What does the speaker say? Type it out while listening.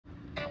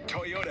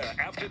Toyota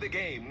after the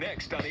game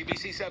next on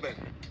ABC 7.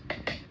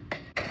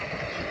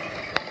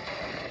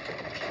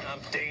 I'm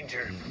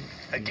Danger.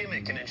 A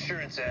gimmick in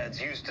insurance ads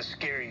used to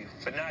scare you,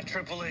 but not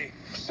AAA.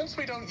 Since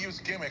we don't use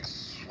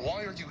gimmicks,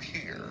 why are you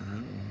here?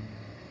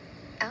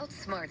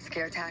 Outsmart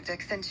scare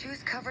tactics and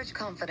choose coverage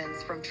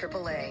confidence from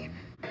AAA.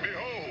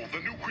 Behold, the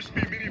new crispy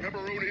mini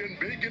pepperoni and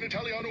bacon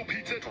Italiano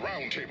pizza at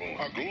Round Table.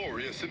 A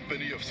glorious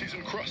symphony of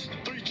seasoned crust,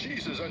 3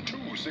 cheeses and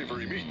 2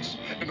 savory meats.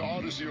 An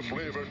odyssey of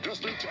flavor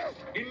just in time.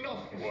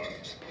 Enough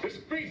words. This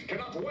beef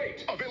cannot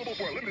wait. Available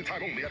for a limited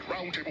time only at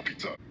Round Table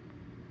Pizza.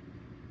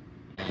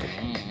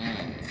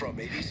 From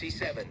ABC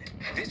 7,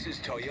 this is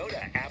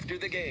Toyota after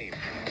the game.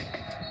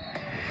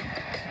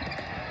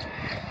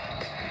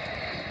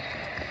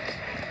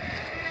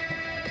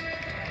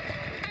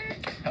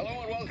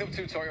 Hello and welcome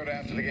to Toyota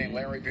After the Game.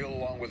 Larry Buell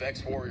along with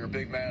ex-Warrior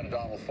big man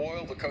Donald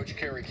Foyle, the coach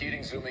Kerry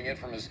Keating zooming in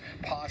from his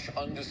posh,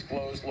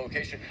 undisclosed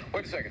location.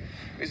 Wait a second.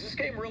 Is this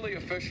game really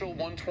official,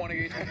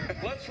 128?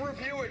 Let's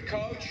review it,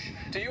 Coach.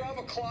 Do you have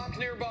a clock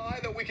nearby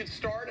that we could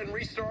start and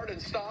restart and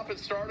stop and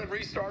start and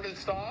restart and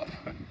stop?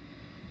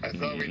 I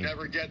thought we'd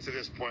never get to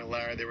this point,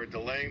 Larry. They were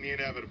delaying the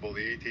inevitable.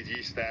 The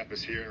ATG staff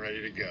is here and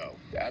ready to go.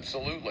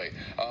 Absolutely.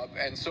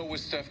 And so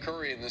was Steph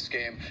Curry in this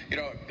game. You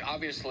know,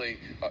 obviously,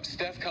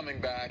 Steph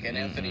coming back and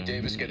Anthony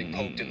Davis getting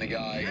poked in the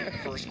eye in the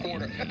first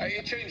quarter.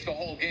 It changed the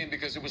whole game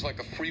because it was like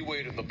a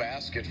freeway to the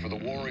basket for the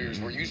Warriors,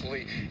 where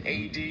usually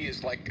AD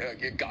is like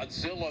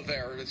Godzilla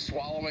there,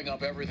 swallowing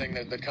up everything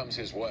that comes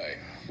his way.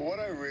 What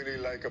I really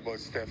like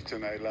about Steph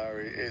tonight,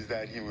 Larry, is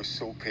that he was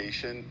so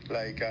patient.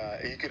 Like,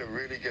 he could have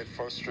really get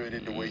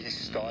frustrated the way he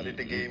started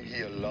the game.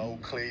 He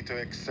allowed Clay to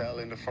excel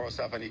in the first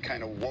half, and he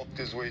kind of walked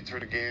his way through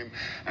the game,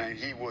 and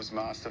he was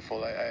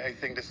masterful. I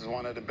think this is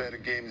one of the better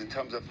games in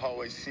terms of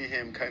how I see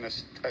him kind of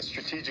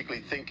strategically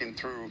thinking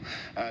through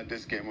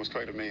this game. It was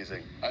quite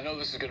amazing. I know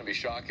this is going to be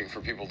shocking for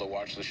people that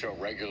watch the show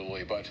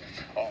regularly, but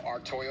our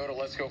Toyota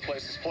Let's Go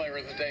Places player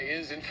of the day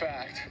is, in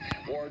fact,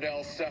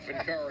 Wardell Stephen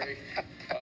Curry.